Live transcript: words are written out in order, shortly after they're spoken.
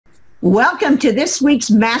Welcome to this week's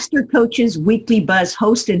Master Coaches Weekly Buzz,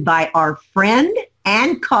 hosted by our friend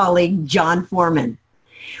and colleague, John Foreman.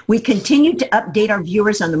 We continue to update our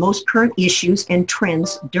viewers on the most current issues and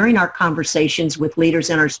trends during our conversations with leaders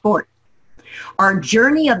in our sport. Our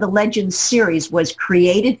Journey of the Legends series was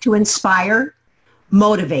created to inspire,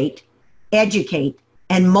 motivate, educate,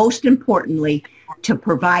 and most importantly, to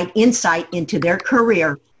provide insight into their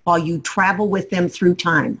career while you travel with them through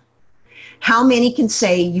time. How many can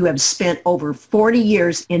say you have spent over 40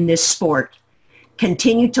 years in this sport,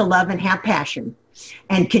 continue to love and have passion,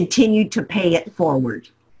 and continue to pay it forward?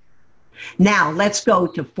 Now, let's go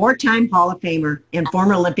to four-time Hall of Famer and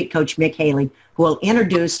former Olympic coach Mick Haley, who will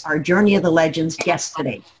introduce our Journey of the Legends guest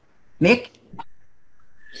today. Mick?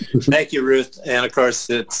 Thank you, Ruth. And of course,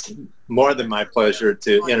 it's more than my pleasure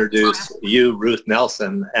to introduce you, Ruth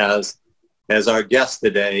Nelson, as our guest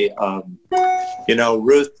today. You know,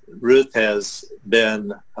 Ruth has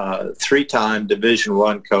been a three-time Division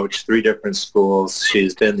I coach, three different schools.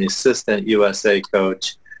 She's been the assistant USA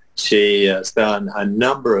coach. She has done a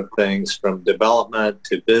number of things from development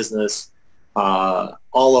to business all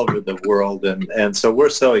over the world. And so we're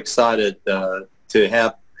so excited to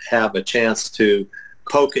have a chance to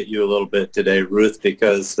poke at you a little bit today, Ruth,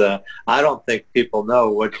 because I don't think people know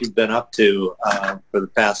what you've been up to for the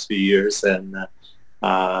past few years. And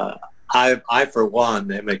I for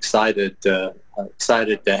one, am excited to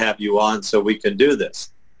have you on so we can do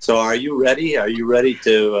this. So are you ready? Are you ready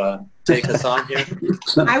to take us on here?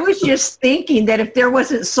 I was just thinking that if there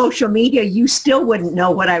wasn't social media, you still wouldn't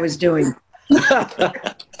know what I was doing.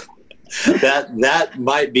 That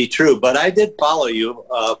might be true, but I did follow you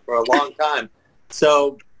for a long time.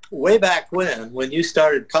 So way back when you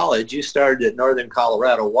started college, you started at Northern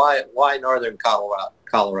Colorado. Why Northern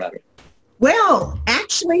Colorado? Well,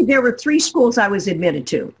 actually, there were three schools I was admitted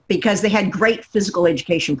to because they had great physical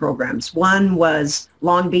education programs. One was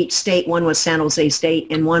Long Beach State, one was San Jose State,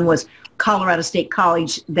 and one was Colorado State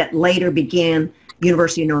College that later began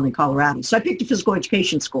University of Northern Colorado. So I picked a physical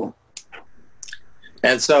education school.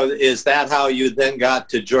 And so is that how you then got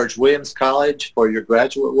to George Williams College for your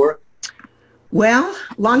graduate work? Well,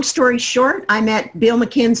 long story short, I met Bill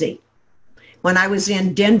McKenzie when I was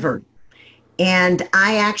in Denver. And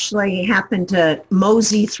I actually happened to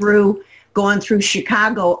mosey through, going through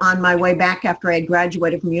Chicago on my way back after I had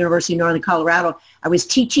graduated from University of Northern Colorado. I was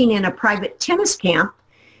teaching in a private tennis camp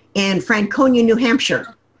in Franconia, New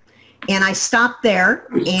Hampshire. And I stopped there,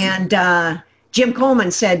 and Jim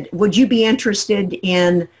Coleman said, would you be interested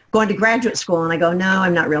in going to graduate school? And I go, no,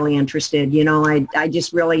 I'm not really interested. You know, I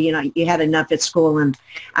just really, you know, you had enough at school. And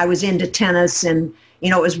I was into tennis, and you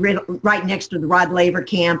know, it was right next to the Rod Laver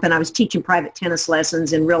camp, and I was teaching private tennis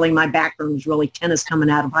lessons, and really my background was really tennis coming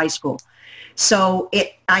out of high school. So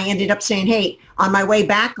I ended up saying, hey, on my way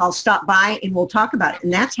back, I'll stop by and we'll talk about it.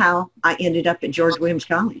 And that's how I ended up at George Williams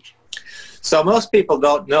College. So most people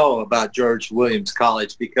don't know about George Williams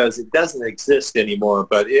College because it doesn't exist anymore,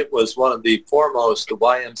 but it was one of the foremost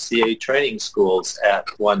YMCA training schools at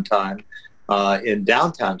one time. In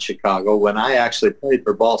downtown Chicago. When I actually played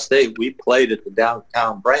for Ball State, we played at the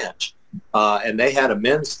downtown branch, and they had a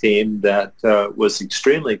men's team that was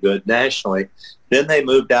extremely good nationally. Then they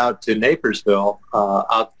moved out to Napersville,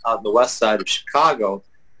 out on the west side of Chicago,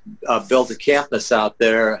 built a campus out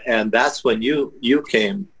there, and that's when you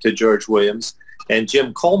came to George Williams, and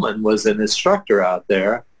Jim Coleman was an instructor out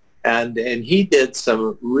there, and he did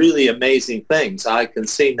some really amazing things. I can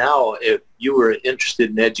see now, if you were interested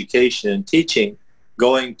in education and teaching,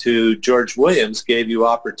 going to George Williams gave you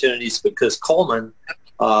opportunities because Coleman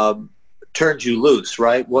turned you loose,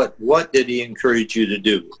 right? What did he encourage you to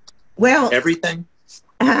do? Well, everything?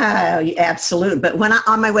 Absolutely. But when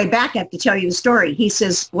on my way back, I have to tell you the story. He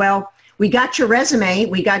says, well, we got your resume,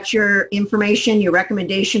 we got your information, your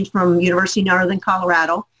recommendations from University of Northern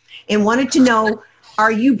Colorado, and wanted to know,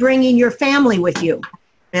 are you bringing your family with you?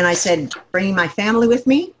 And I said, bringing my family with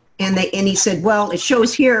me? And he said, well, it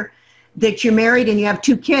shows here that you're married and you have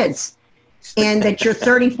two kids and that you're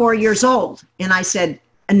 34 years old. And I said,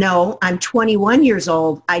 no, I'm 21 years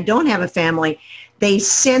old. I don't have a family. They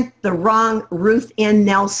sent the wrong Ruth N.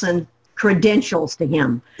 Nelson credentials to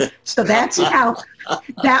him. So that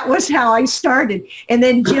was how I started. And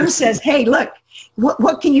then Jim says, hey, look,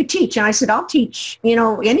 what can you teach? And I said, I'll teach, you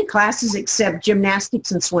know, any classes except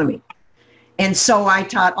gymnastics and swimming. And so I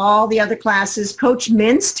taught all the other classes, coached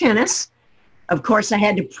men's tennis. Of course, I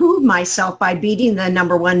had to prove myself by beating the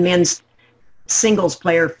 #1 men's singles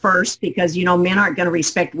player first because, you know, men aren't going to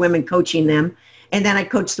respect women coaching them. And then I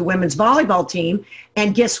coached the women's volleyball team.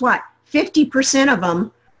 And guess what? 50% of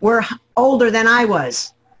them were older than I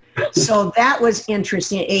was. So that was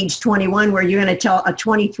interesting at age 21, where you're going to tell a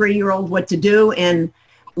 23-year-old what to do. And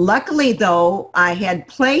luckily, though, I had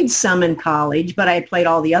played some in college, but I had played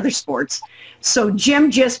all the other sports. So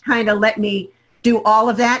Jim just kind of let me do all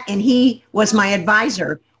of that, and he was my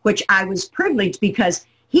advisor, which I was privileged because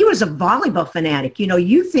he was a volleyball fanatic. You know,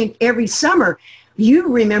 you think every summer, you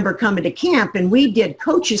remember coming to camp, and we did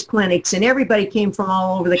coaches clinics, and everybody came from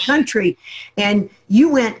all over the country, and you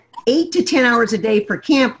went 8 to 10 hours a day for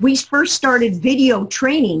camp. We first started video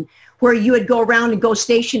training where you would go around and go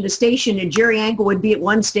station to station, and Jerry Angle would be at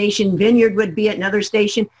one station, Vineyard would be at another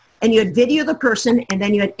station, and you would video the person, and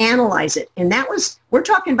then you would analyze it. And that was, we're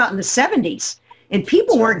talking about in the 70s, and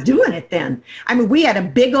people weren't doing it then. I mean, we had a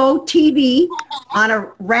big old TV on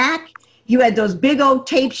a rack. You had those big old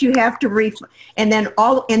tapes you have to and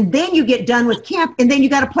then you get done with camp, and then you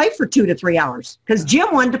got to play for 2 to 3 hours because Jim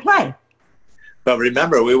wanted to play. But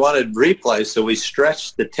remember, we wanted replay, so we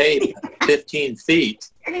stretched the tape 15 feet,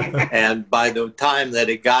 and by the time that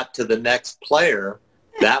it got to the next player,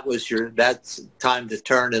 that's time to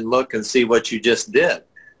turn and look and see what you just did.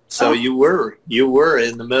 So you were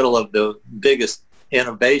in the middle of the biggest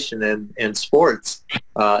innovation in sports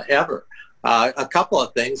ever. A couple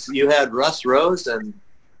of things. You had Russ Rose and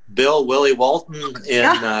Bill Willie Walton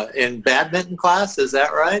in badminton class. Is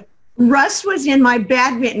that right? Russ was in my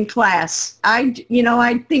badminton class. I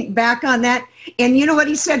think back on that. And you know what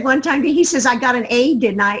he said one time? He says, I got an A,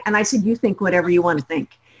 didn't I? And I said, you think whatever you want to think.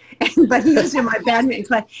 But he was in my badminton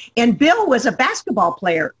class. And Bill was a basketball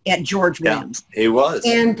player at George Williams. Yeah, he was.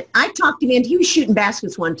 And I talked him in. He was shooting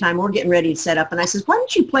baskets one time. We're getting ready to set up. And I said, why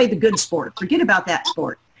don't you play the good sport? Forget about that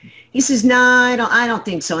sport. He says, no, I don't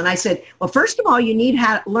think so. And I said, well, first of all, you need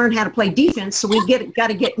to learn how to play defense, so got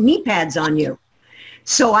to get knee pads on you.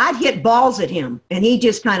 So I'd hit balls at him, and he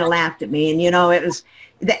just kind of laughed at me. And, it was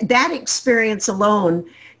that experience alone,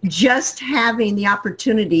 just having the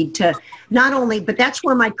opportunity to not only, but that's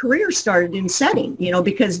where my career started in setting,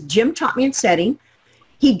 because Jim taught me in setting.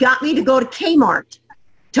 He got me to go to Kmart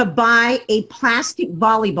to buy a plastic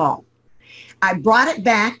volleyball. I brought it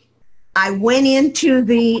back. I went into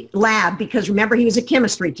the lab because, remember, he was a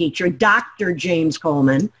chemistry teacher, Dr. James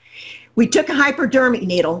Coleman. We took a hypodermic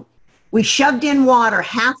needle. We shoved in water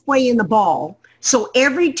halfway in the ball. So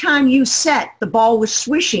every time you set, the ball was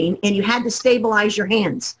swishing, and you had to stabilize your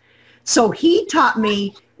hands. So he taught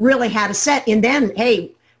me really how to set. And then,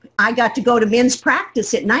 hey, I got to go to men's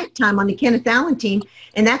practice at nighttime on the Kenneth Allen team.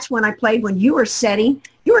 And that's when I played. When you were setting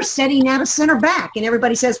at a center back. And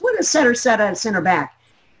everybody says, what does setter set at a center back?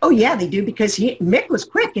 Oh, yeah, they do, because Mick was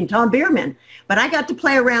quick and Tom Bierman. But I got to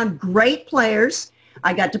play around great players.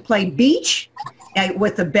 I got to play beach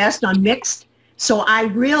with the best on mixed. So I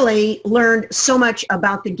really learned so much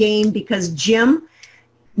about the game because Jim,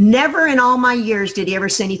 never in all my years did he ever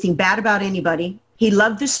say anything bad about anybody. He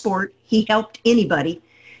loved the sport. He helped anybody.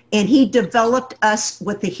 And he developed us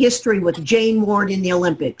with the history with Jane Ward in the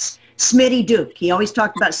Olympics. Smitty Duke. He always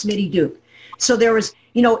talked about Smitty Duke. So there was,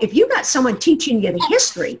 if you got someone teaching you the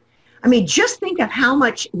history, I mean, just think of how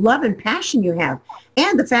much love and passion you have.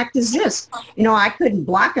 And the fact is this, I couldn't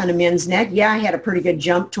block on a men's net. Yeah, I had a pretty good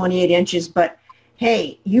jump, 28 inches, but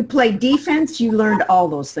hey, you played defense, you learned all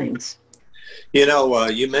those things.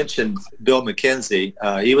 You mentioned Bill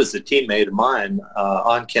McKenzie. He was a teammate of mine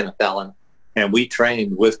on Kenneth Allen, and we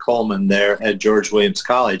trained with Coleman there at George Williams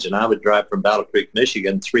College, and I would drive from Battle Creek,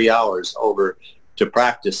 Michigan, 3 hours over to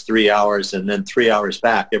practice, 3 hours, and then 3 hours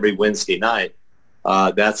back every Wednesday night.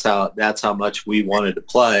 That's how much we wanted to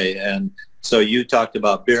play. And so you talked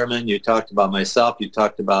about Bierman, you talked about myself, you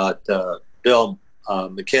talked about Bill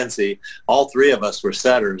McKenzie. All three of us were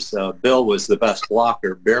setters. Bill was the best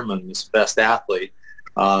blocker. Bierman was the best athlete.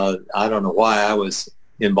 I don't know why I was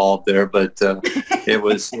involved there, but it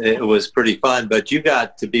was pretty fun. But you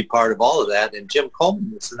got to be part of all of that. And Jim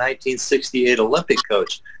Coleman was the 1968 Olympic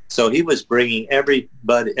coach. So he was bringing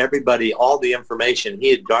everybody all the information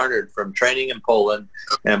he had garnered from training in Poland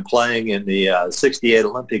and playing in the 68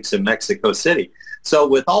 Olympics in Mexico City. So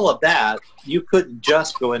with all of that, you couldn't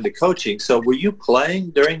just go into coaching. So were you playing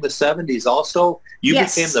during the 70s also? You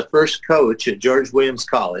Yes. became the first coach at George Williams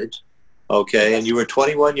College, okay, and you were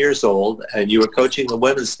 21 years old, and you were coaching the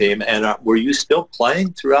women's team. And were you still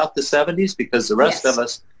playing throughout the 70s? Because the rest Yes. of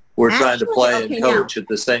us were trying to play Actually, and coach at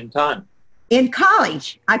the same time. In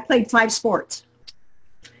college, I played 5 sports.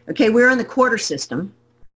 Okay, we were in the quarter system,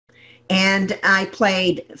 and I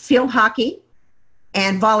played field hockey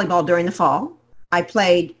and volleyball during the fall. I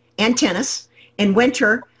played and tennis. In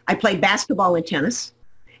winter, I played basketball and tennis.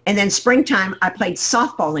 And then springtime, I played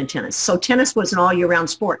softball and tennis. So tennis was an all year round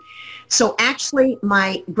sport. So actually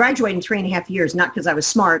my graduating 3.5 years, not because I was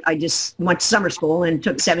smart, I just went to summer school and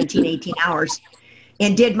took 17, 18 hours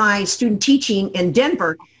and did my student teaching in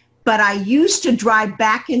Denver. But I used to drive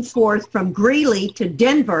back and forth from Greeley to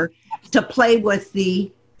Denver to play with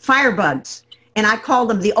the Firebugs. And I called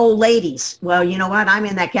them the old ladies. Well, you know what? I'm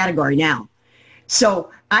in that category now. So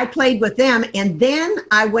I played with them, and then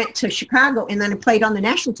I went to Chicago, and then I played on the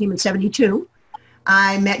national team in 72.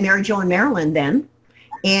 I met Mary Jo and Marilyn then,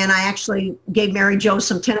 and I actually gave Mary Jo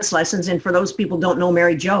some tennis lessons. And for those people who don't know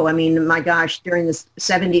Mary Jo, I mean, my gosh, during the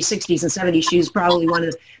 70s, 60s, and 70s, she was probably one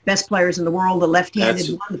of the best players in the world, the left-handed,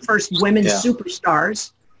 one of the first women's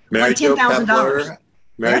superstars. Mary Jo Pepler,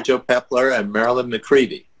 Mary Jo Pepler, and Marilyn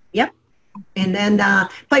McCreevy. Yep. And then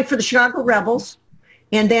played for the Chicago Rebels.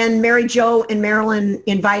 And then Mary Jo and Marilyn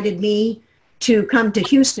invited me to come to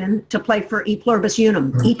Houston to play for E Pluribus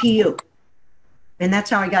Unum, EPU. And that's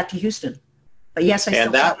how I got to Houston. But yes, I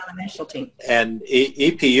still played on the national team. And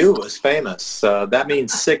EPU was famous. That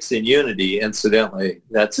means six in unity, incidentally.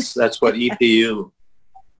 That's what EPU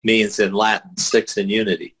means in Latin, six in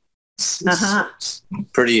unity.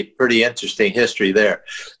 Pretty interesting history there.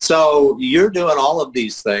 So you're doing all of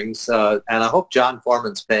these things, and I hope John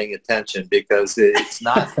Foreman's paying attention, because it's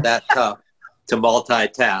not that tough to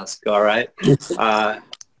multitask. All right,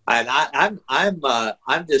 and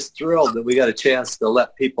I'm just thrilled that we got a chance to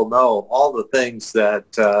let people know all the things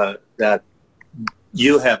that that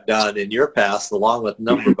you have done in your past, along with a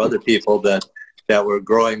number of other people that were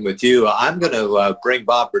growing with you. I'm going to bring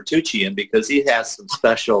Bob Bertucci in, because he has some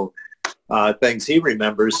special things he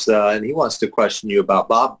remembers, and he wants to question you about.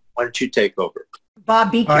 Bob, why don't you take over? Bob,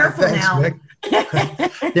 be careful now. Mick.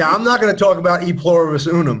 Yeah, I'm not going to talk about E Pluribus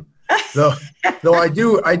Unum, though I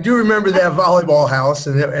do remember that volleyball house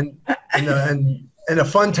and a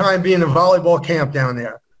fun time being a volleyball camp down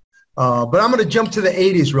there. But I'm going to jump to the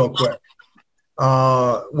 80s real quick.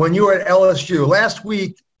 When you were at LSU last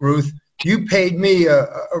week, Ruth, you paid me a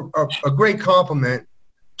great compliment,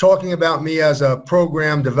 talking about me as a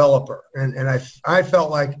program developer. And I felt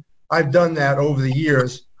like I've done that over the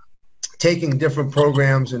years, taking different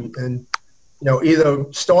programs and you know, either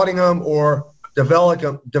starting them or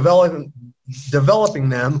developing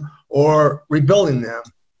them or rebuilding them.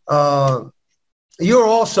 You're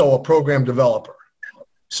also a program developer.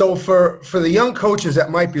 So for the young coaches that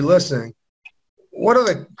might be listening, what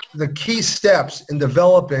are the key steps in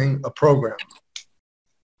developing a program?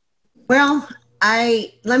 Well,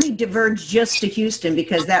 let me diverge just to Houston,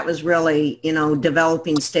 because that was really, you know,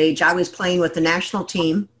 developing stage. I was playing with the national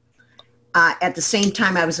team at the same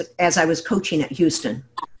time as I was coaching at Houston.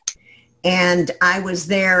 And I was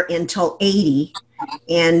there until 80.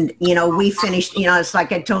 And, you know, we finished, you know, it's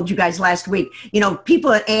like I told you guys last week, you know,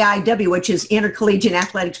 people at AIW, which is Intercollegiate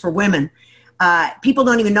Athletics for Women, people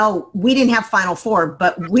don't even know we didn't have Final Four,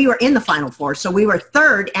 but we were in the Final Four. So we were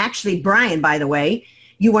third. Actually, Brian, by the way,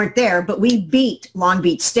 you weren't there, but we beat Long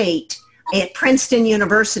Beach State at Princeton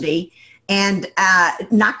University and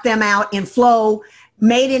knocked them out in flow,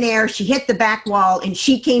 made an error. She hit the back wall, and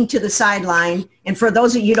she came to the sideline. And for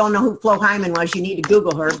those of you who don't know who Flo Hyman was, you need to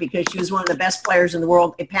Google her, because she was one of the best players in the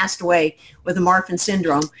world. It passed away with a Marfan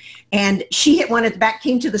syndrome. And she hit one at the back,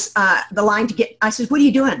 came to the line to get, I said, what are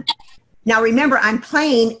you doing? Now, remember, I'm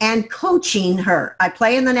playing and coaching her. I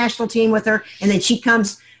play in the national team with her, and then she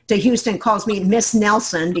comes to Houston, calls me Miss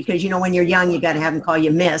Nelson, because, you know, when you're young, you got to have them call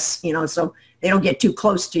you Miss, you know, so they don't get too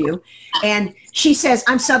close to you. And she says,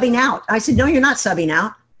 I'm subbing out. I said, no, you're not subbing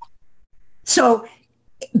out. So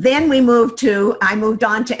then I moved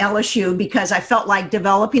on to LSU, because I felt like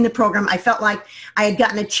developing the program. I felt like I had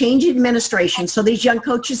gotten a change in administration. So these young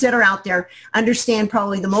coaches that are out there understand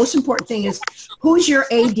probably the most important thing is, who's your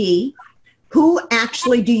AD? Who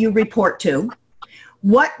actually do you report to?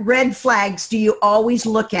 What red flags do you always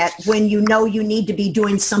look at when you know you need to be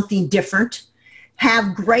doing something different?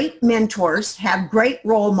 Have great mentors, have great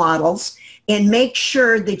role models, and make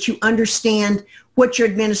sure that you understand what your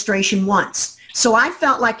administration wants. So I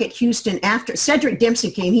felt like at Houston, after Cedric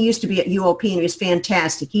Dempsey came, he used to be at UOP, and he was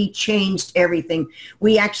fantastic. He changed everything.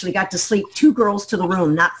 We actually got to sleep 2 girls to the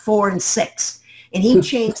room, not 4 and 6. And he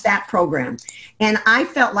changed that program. And I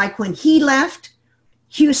felt like when he left,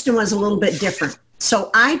 Houston was a little bit different.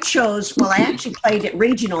 So I chose, well, I actually played at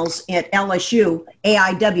regionals at LSU,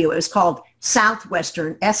 AIW. It was called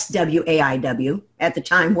Southwestern, SWAIW at the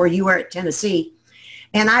time, where you were at Tennessee.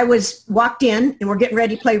 And I walked in, and we're getting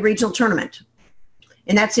ready to play regional tournament.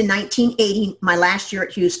 And that's in 1980, my last year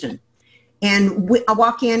at Houston. And I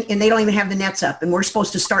walk in, and they don't even have the nets up, and we're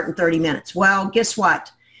supposed to start in 30 minutes. Well, guess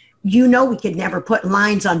what? you know, we could never put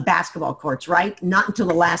lines on basketball courts, right? Not until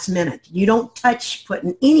the last minute. You don't touch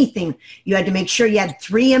putting anything. You had to make sure you had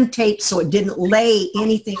 3M tape so it didn't lay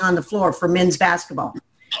anything on the floor for men's basketball.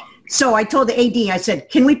 So I told the AD, I said,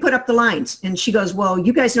 can we put up the lines? And she goes, well,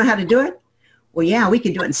 you guys know how to do it? Well, yeah, we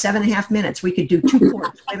could do it in 7.5 minutes. We could do 2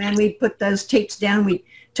 courts. And then we put those tapes down. We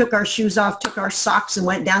took our shoes off, took our socks, and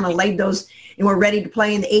went down and laid those, and we're ready to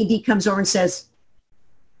play. And the AD comes over and says,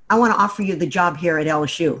 I want to offer you the job here at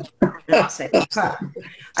LSU. And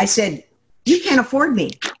I said, you can't afford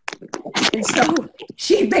me. And so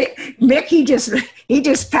Mick, he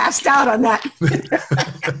just passed out on that.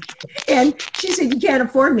 And she said, you can't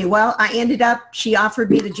afford me. Well, I ended up, she offered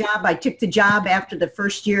me the job. I took the job after the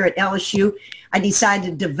first year at LSU. I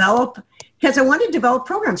decided to develop, because I wanted to develop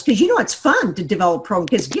programs, because, you know, it's fun to develop programs,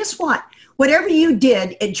 because guess what? Whatever you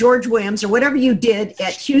did at George Williams or whatever you did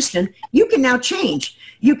at Houston, you can now change.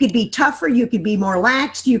 You could be tougher. You could be more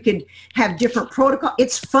lax. You could have different protocol.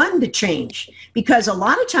 It's fun to change, because a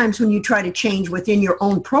lot of times when you try to change within your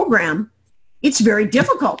own program, it's very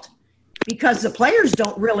difficult because the players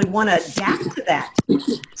don't really want to adapt to that.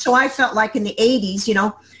 So I felt like in the 80s, you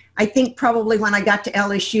know, I think probably when I got to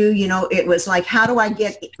LSU, you know, it was like, how do I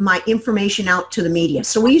get my information out to the media?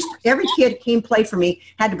 So every kid came play for me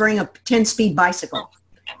had to bring a 10-speed bicycle,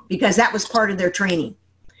 because that was part of their training.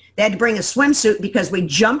 They had to bring a swimsuit because we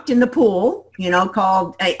jumped in the pool, you know,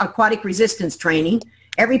 called aquatic resistance training.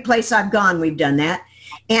 Every place I've gone, we've done that.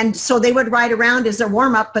 And so they would ride around as their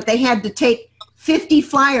warm-up, but they had to take 50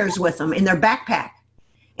 flyers with them in their backpack,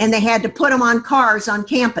 and they had to put them on cars on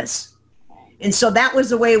campus. And so that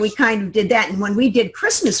was the way we kind of did that. And when we did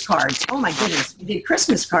Christmas cards, oh my goodness, we did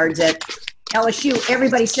Christmas cards at LSU.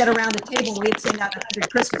 Everybody sat around the table. We'd send out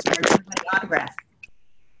 100 Christmas cards, everybody autographed.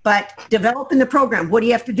 But developing the program, what do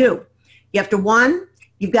you have to do? You have to, one,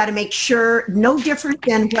 you've got to make sure, no different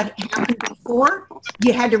than what happened before,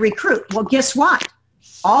 you had to recruit. Well, guess what?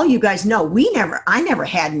 All you guys know, I never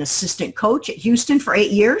had an assistant coach at Houston for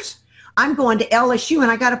 8 years. I'm going to LSU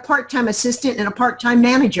and I got a part-time assistant and a part-time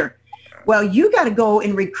manager. Well, you got to go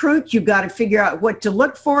and recruit. You got to figure out what to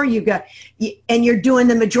look for. And you're doing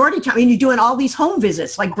the majority of the time. I mean, you're doing all these home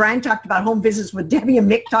visits. Like Brian talked about home visits with Debbie, and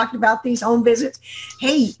Mick talked about these home visits.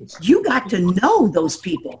 Hey, you got to know those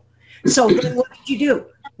people. So then what did you do?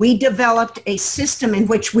 We developed a system in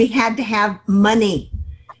which we had to have money.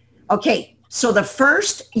 Okay, so the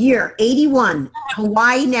first year, 81,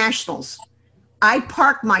 Hawaii Nationals, I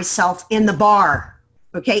parked myself in the bar,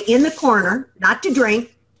 okay, in the corner, not to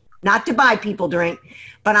drink, not to buy people drink,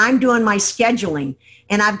 but I'm doing my scheduling,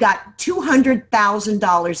 and I've got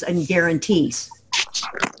 $200,000 in guarantees.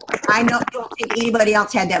 I don't think anybody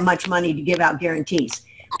else had that much money to give out guarantees.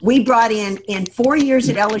 We brought in 4 years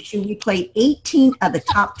at LSU, we played 18 of the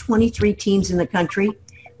top 23 teams in the country.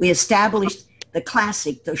 We established the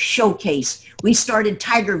Classic, the Showcase. We started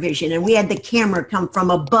Tiger Vision, and we had the camera come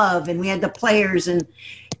from above, and we had the players, and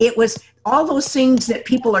it was all those things that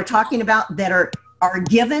people are talking about that are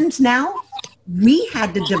givens now. We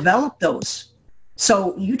had to develop those.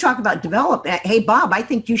 So you talk about develop. Hey, Bob, I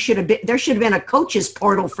think there should have been a coaches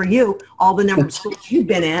portal for you, all the number of schools you've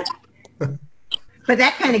been at. But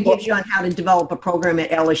that kind of gives you on how to develop a program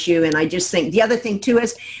at LSU. And I just think the other thing too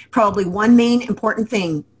is probably one main important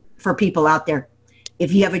thing for people out there.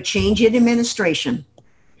 If you have a change in administration,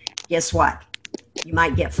 guess what? You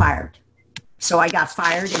might get fired. So I got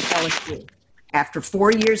fired at LSU after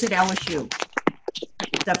 4 years at LSU.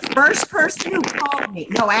 The first person who called me,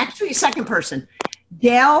 no, actually second person,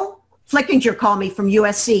 Dale Flickinger called me from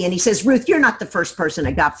USC, and he says, Ruth, you're not the first person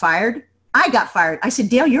that got fired. I got fired. I said,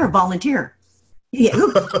 Dale, you're a volunteer. Yeah,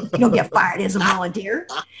 you don't get fired as a volunteer.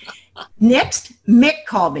 Next, Mick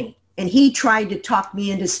called me, and he tried to talk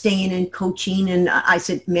me into staying in coaching, and I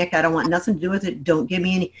said, Mick, I don't want nothing to do with it. Don't give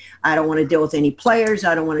me any. I don't want to deal with any players.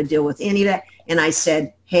 I don't want to deal with any of that. And I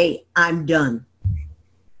said, hey, I'm done.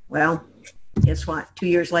 Well, guess what? 2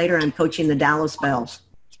 years later, I'm coaching the Dallas Bells.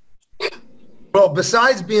 Well,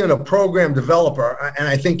 besides being a program developer, and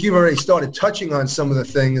I think you've already started touching on some of the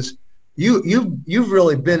things, you've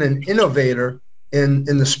really been an innovator in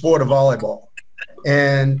the sport of volleyball.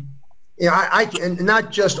 And you know, and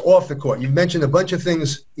not just off the court. You mentioned a bunch of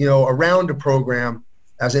things, you know, around the program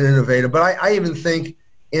as an innovator. But I even think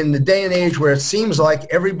in the day and age where it seems like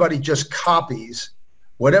everybody just copies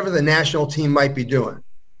whatever the national team might be doing,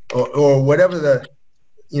 or whatever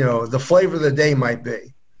the flavor of the day might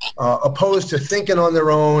be, opposed to thinking on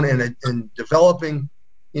their own and developing,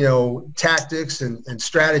 you know, tactics and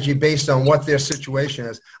strategy based on what their situation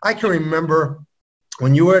is. I can remember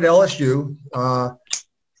when you were at LSU,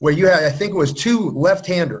 where you had, I think it was 2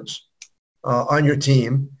 left-handers on your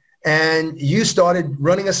team, and you started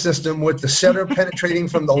running a system with the setter penetrating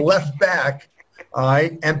from the left back, all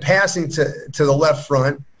right, and passing to the left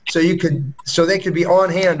front, so they could be on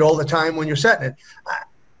hand all the time when you're setting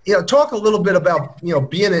it. Talk a little bit about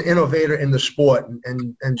being an innovator in the sport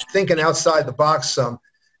and thinking outside the box some.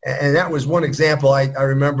 And that was one example I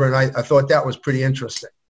remember, and I thought that was pretty interesting.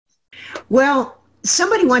 Well,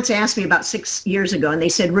 somebody once asked me about 6 years ago, and they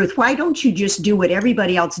said, Ruth, why don't you just do what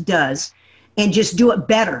everybody else does and just do it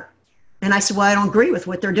better? And I said, well, I don't agree with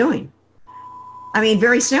what they're doing. I mean,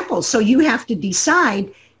 very simple. So you have to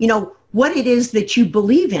decide, what it is that you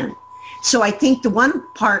believe in. So I think the one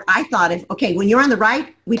part I thought of, okay, when you're on the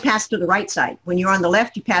right, we pass to the right side. When you're on the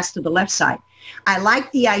left, you pass to the left side. I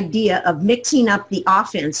like the idea of mixing up the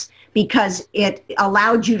offense because it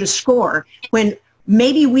allowed you to score when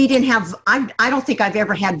maybe we didn't have, I don't think I've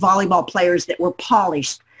ever had volleyball players that were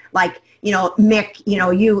polished. Like, Mick,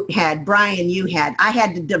 you had, Brian, you had. I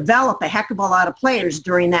had to develop a heck of a lot of players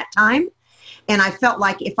during that time. And I felt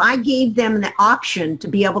like if I gave them the option to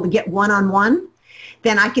be able to get one-on-one,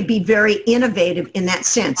 then I could be very innovative in that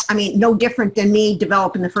sense. I mean, no different than me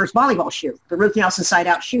developing the first volleyball shoe, the Ruth Nelson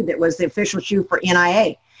side-out shoe that was the official shoe for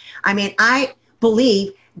NIA. I mean, I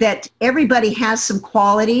believe that everybody has some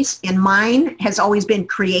qualities, and mine has always been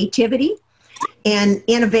creativity and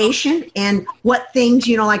innovation and what things,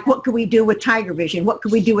 like what could we do with Tiger Vision? What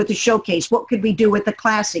could we do with the showcase? What could we do with the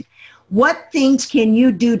classic? What things can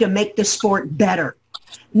you do to make the sport better?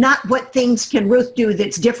 Not what things can Ruth do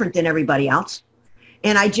that's different than everybody else.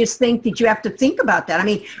 And I just think that you have to think about that. I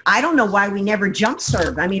mean, I don't know why we never jump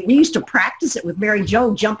serve. I mean, we used to practice it with Mary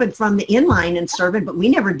Jo jumping from the inline and serving, but we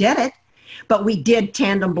never did it. But we did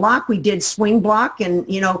tandem block, we did swing block, and,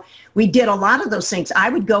 we did a lot of those things. I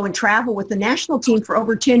would go and travel with the national team for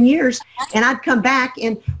over 10 years, and I'd come back,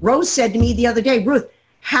 and Rose said to me the other day, Ruth,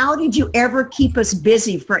 how did you ever keep us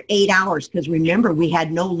busy for 8 hours? Because remember, we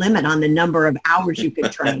had no limit on the number of hours you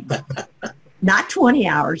could train, not 20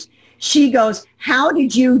 hours. She goes, how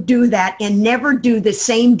did you do that and never do the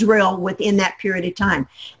same drill within that period of time?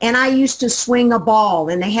 And I used to swing a ball,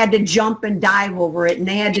 and they had to jump and dive over it, and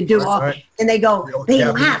they had to do all, right. And they go, they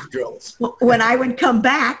laughed when I would come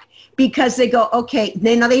back because they go, okay,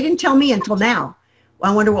 they didn't tell me until now.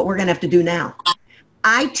 I wonder what we're going to have to do now.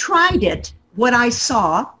 I tried it, what I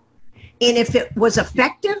saw, and if it was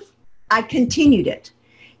effective, I continued it.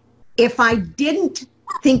 If I didn't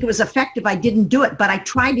think it was effective, I didn't do it, but I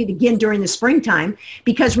tried it again during the springtime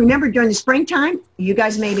because remember during the springtime, you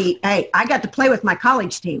guys I got to play with my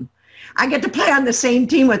college team. I got to play on the same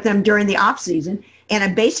team with them during the off season, and I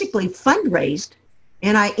basically fundraised,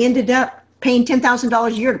 and I ended up paying $10,000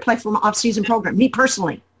 a year to play for my off-season program, me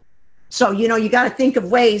personally. So, you got to think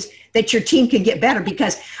of ways that your team can get better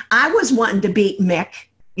because I was wanting to beat Mick,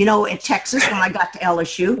 at Texas when I got to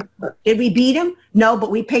LSU. Did we beat him? No, but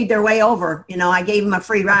we paid their way over. I gave him a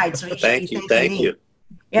free ride. So Thank you.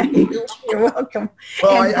 Yeah, you're welcome.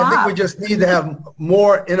 Well, I think we just need to have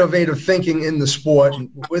more innovative thinking in the sport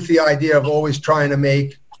with the idea of always trying to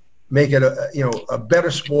make it a better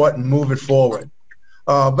sport and move it forward.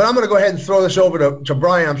 But I'm going to go ahead and throw this over to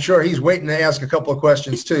Brian. I'm sure he's waiting to ask a couple of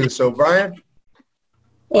questions too. So, Brian?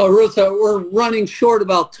 Well, Ruth, we're running short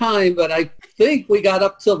about time, but I think we got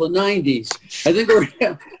up till the 90s. I think we're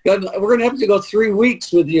going to have to go 3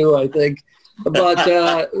 weeks with you, I think.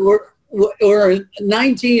 But we're around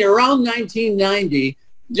 1990.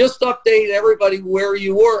 Just update everybody where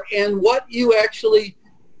you were and what you actually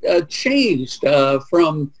changed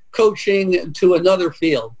from coaching to another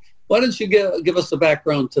field. Why don't you give us the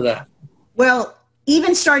background to that? Well,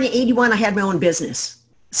 even starting in 81, I had my own business.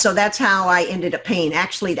 So that's how I ended up paying.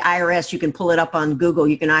 Actually, the IRS, you can pull it up on Google.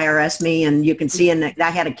 You can IRS me, and you can see I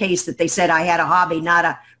had a case that they said I had a hobby, not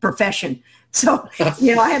a profession. So,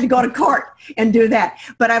 I had to go to court and do that.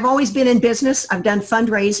 But I've always been in business. I've done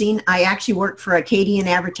fundraising. I actually worked for Acadian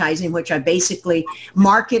Advertising, which I basically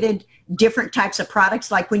marketed different types of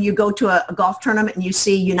products. Like when you go to a golf tournament and you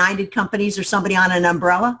see United Companies or somebody on an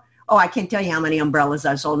umbrella. Oh, I can't tell you how many umbrellas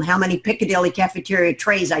I've sold and how many Piccadilly cafeteria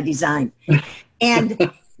trays I designed. And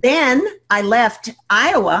then I left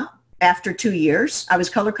Iowa after 2 years. I was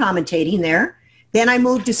color commentating there. Then I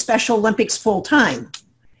moved to Special Olympics full time.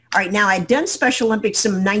 All right, now I'd done Special Olympics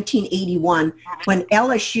in 1981 when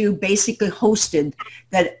LSU basically hosted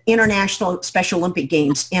the International Special Olympic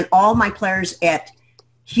Games, and all my players at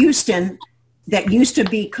Houston that used to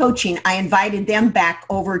be coaching, I invited them back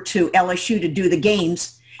over to LSU to do the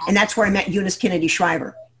games, and that's where I met Eunice Kennedy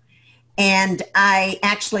Shriver. And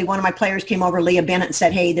one of my players came over, Leah Bennett, and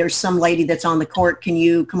said, hey, there's some lady that's on the court. Can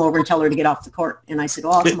you come over and tell her to get off the court? And I said,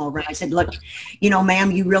 well, I'll come over. And I said, look,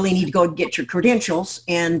 ma'am, you really need to go get your credentials.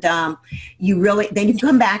 And they need to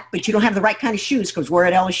come back, but you don't have the right kind of shoes because we're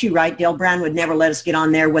at LSU, right? Dale Brown would never let us get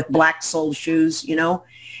on there with black soled shoes,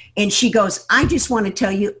 And she goes, I just want to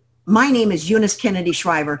tell you, my name is Eunice Kennedy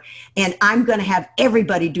Shriver, and I'm going to have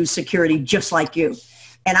everybody do security just like you.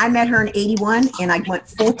 And I met her in 81, and I went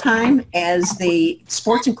full-time as the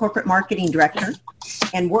sports and corporate marketing director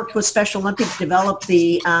and worked with Special Olympics, developed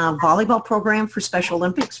the volleyball program for Special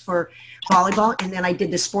Olympics for volleyball. And then I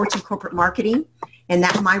did the sports and corporate marketing. And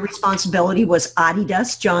that my responsibility was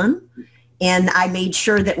Adidas, John. And I made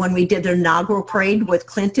sure that when we did the inaugural parade with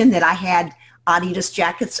Clinton that I had Adidas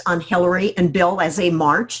jackets on Hillary and Bill as they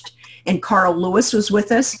marched. And Carl Lewis was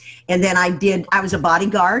with us. And then I was a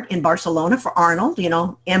bodyguard in Barcelona for Arnold,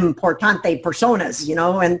 importante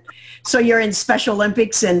personas, and so you're in Special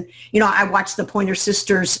Olympics. And, I watched the Pointer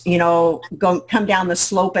Sisters, come down the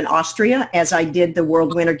slope in Austria as I did the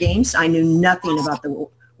World Winter Games. I knew nothing about the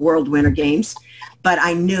World Winter Games, but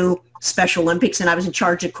I knew Special Olympics, and I was in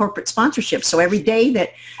charge of corporate sponsorship. So every day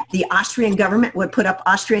that the Austrian government would put up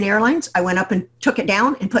Austrian Airlines, I went up and took it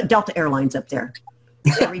down and put Delta Airlines up there.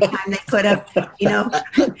 Every time they put up, Nike,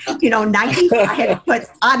 I had to put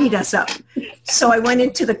Adidas up. So I went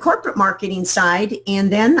into the corporate marketing side,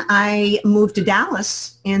 and then I moved to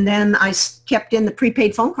Dallas, and then I kept in the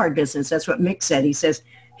prepaid phone card business. That's what Mick said. He says,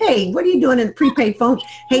 hey, what are you doing in the prepaid phone?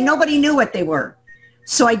 Hey, nobody knew what they were.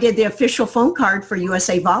 So I did the official phone card for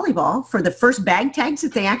USA Volleyball. For the first bag tags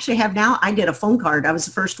that they actually have now, I did a phone card. I was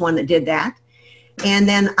the first one that did that. And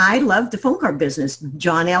then I loved the phone card business.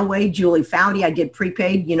 John Elway, Julie Foudy, I did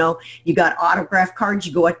prepaid. You got autograph cards.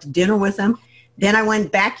 You go out to dinner with them. Then I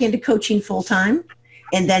went back into coaching full time.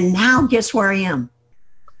 And then now guess where I am?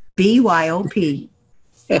 BYOP.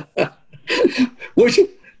 Which,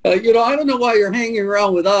 I don't know why you're hanging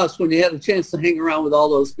around with us when you had a chance to hang around with all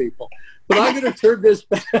those people. But I'm going to turn this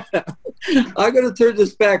back. I'm going to turn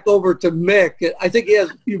this back over to Mick. I think he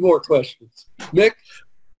has a few more questions. Mick?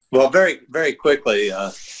 Well, very, very quickly,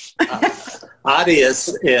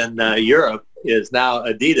 Adidas in Europe is now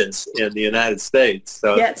Adidas in the United States.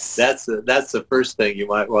 So yes. That's the first thing you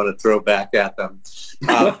might want to throw back at them.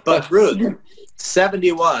 But Ruth,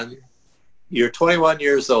 71, you're 21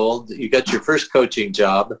 years old, you got your first coaching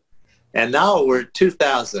job, and now we're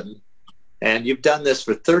 2000, and you've done this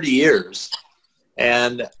for 30 years.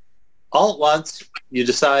 And all at once, you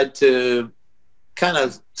decide to kind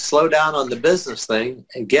of slow down on the business thing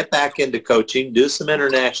and get back into coaching, do some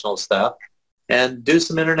international stuff, and do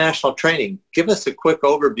some international training. Give us a quick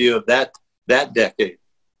overview of that decade.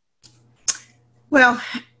 Well,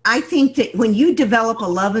 I think that when you develop a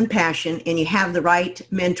love and passion and you have the right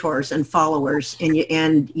mentors and followers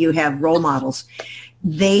and you have role models,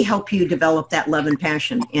 they help you develop that love and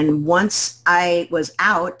passion. And once I was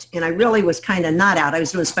out, and I really was kind of not out, I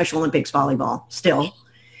was doing Special Olympics volleyball still.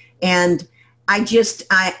 And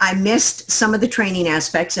I missed some of the training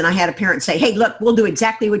aspects, and I had a parent say, hey, look, we'll do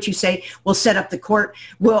exactly what you say. We'll set up the court.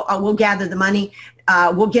 We'll gather the money.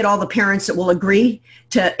 We'll get all the parents that will agree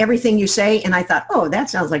to everything you say. And I thought, oh, that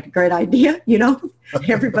sounds like a great idea.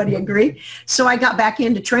 Everybody agreed. So I got back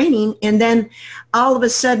into training, and then all of a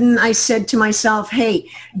sudden I said to myself, hey,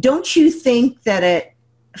 don't you think that a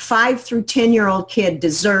 5 through 10-year-old kid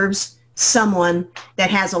deserves someone that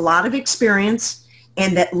has a lot of experience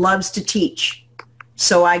and that loves to teach?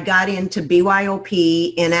 So I got into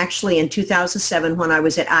BYOP, and actually in 2007 when I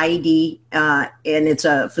was at IED, and it's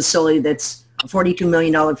a facility that's a $42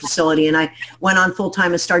 million facility, and I went on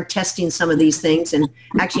full-time and started testing some of these things. And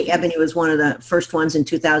actually Ebony was one of the first ones in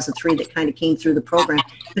 2003 that kind of came through the program.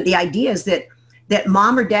 But the idea is that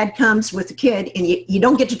mom or dad comes with the kid, and you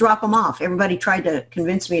don't get to drop them off. Everybody tried to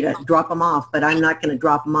convince me to drop them off, but I'm not going to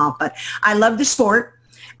drop them off. But I love the sport.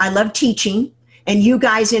 I love teaching. And you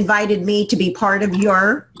guys invited me to be part of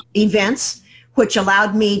your events, which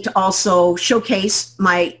allowed me to also showcase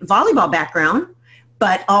my volleyball background,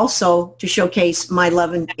 but also to showcase my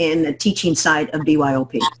love in the teaching side of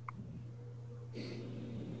BYOP.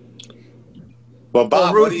 Well,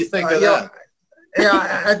 Bob, what do you think of that?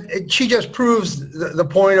 Yeah, she just proves the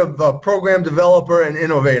point of program developer and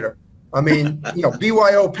innovator. I mean,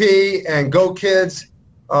 BYOP and GoKids,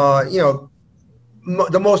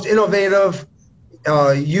 the most innovative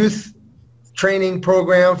youth training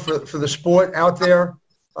program for the sport out there.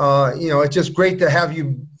 It's just great to have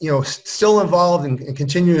you, still involved and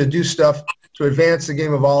continue to do stuff to advance the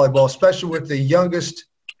game of volleyball, especially with the youngest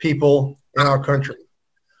people in our country.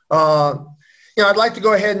 I'd like to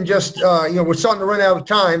go ahead and just, we're starting to run out of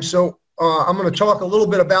time. So I'm going to talk a little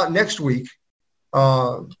bit about next week.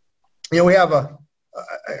 We have an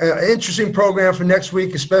interesting program for next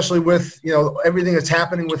week, especially with, everything that's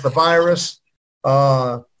happening with the virus.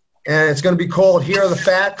 And it's going to be called Here Are the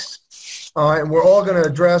Facts. And we're all going to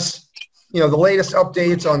address, the latest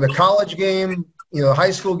updates on the college game, the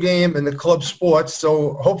high school game, and the club sports.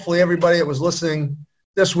 So hopefully everybody that was listening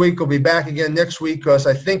this week will be back again next week, because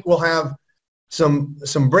I think we'll have some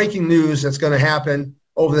breaking news that's going to happen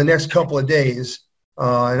over the next couple of days.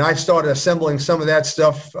 And I've started assembling some of that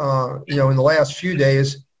stuff, in the last few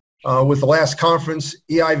days with the last conference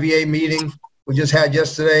EIVA meeting we just had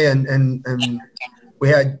yesterday. And we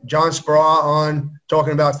had John Sparrow on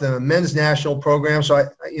talking about the men's national program. So,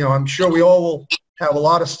 I'm sure we all will have a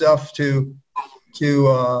lot of stuff to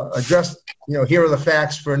address, here are the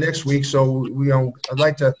facts for next week. So, I'd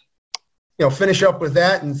like to, finish up with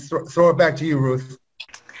that and throw it back to you, Ruth.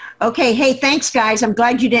 Okay. Hey, thanks, guys. I'm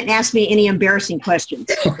glad you didn't ask me any embarrassing questions.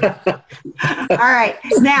 All right.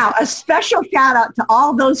 Now, a special shout out to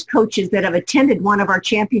all those coaches that have attended one of our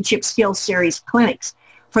Championship Skills Series clinics.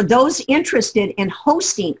 For those interested in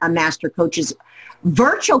hosting a MasterCoaches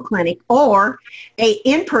virtual clinic or a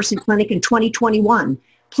in-person clinic in 2021,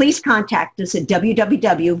 please contact us at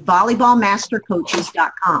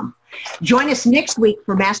www.volleyballmastercoaches.com. Join us next week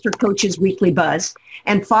for MasterCoaches Weekly Buzz,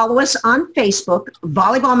 and follow us on Facebook,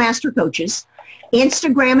 Volleyball Master Coaches,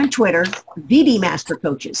 Instagram and Twitter, VB Master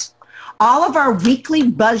Coaches. All of our weekly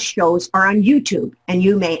Buzz shows are on YouTube, and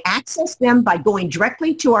you may access them by going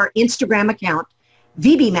directly to our Instagram account,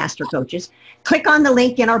 VB Master Coaches. Click on the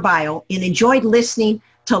link in our bio and enjoy listening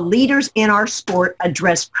to leaders in our sport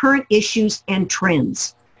address current issues and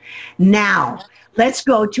trends. Now, let's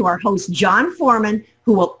go to our host, John Foreman,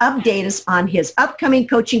 who will update us on his upcoming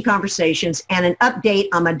coaching conversations and an update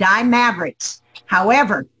on Medaille Mavericks.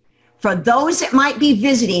 However, for those that might be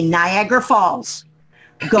visiting Niagara Falls,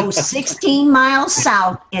 go 16 miles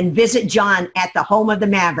south and visit John at the home of the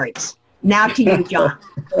Mavericks. Now to you, John.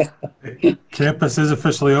 Campus is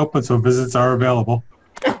officially open, so visits are available.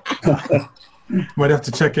 Might have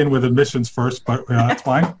to check in with admissions first, but that's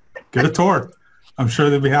fine. Get a tour. I'm sure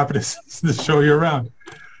they'll be happy to show you around.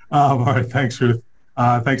 All right, thanks, Ruth.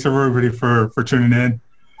 Thanks, everybody, for tuning in.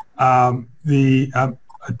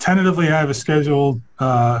 Tentatively, I have a scheduled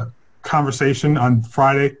conversation on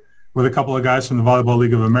Friday with a couple of guys from the Volleyball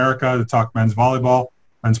League of America to talk men's volleyball,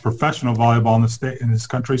 men's professional volleyball in this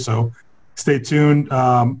country. So stay tuned.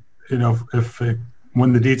 When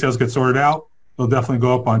the details get sorted out, they'll definitely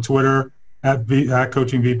go up on Twitter at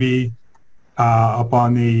CoachingVB, up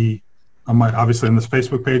on obviously on this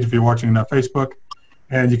Facebook page if you're watching on Facebook.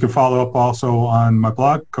 And you can follow up also on my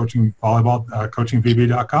blog, Coaching Volleyball,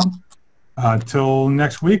 coachingvb.com. Until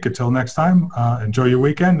next week, until next time, enjoy your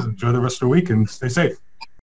weekend, enjoy the rest of the week, and stay safe.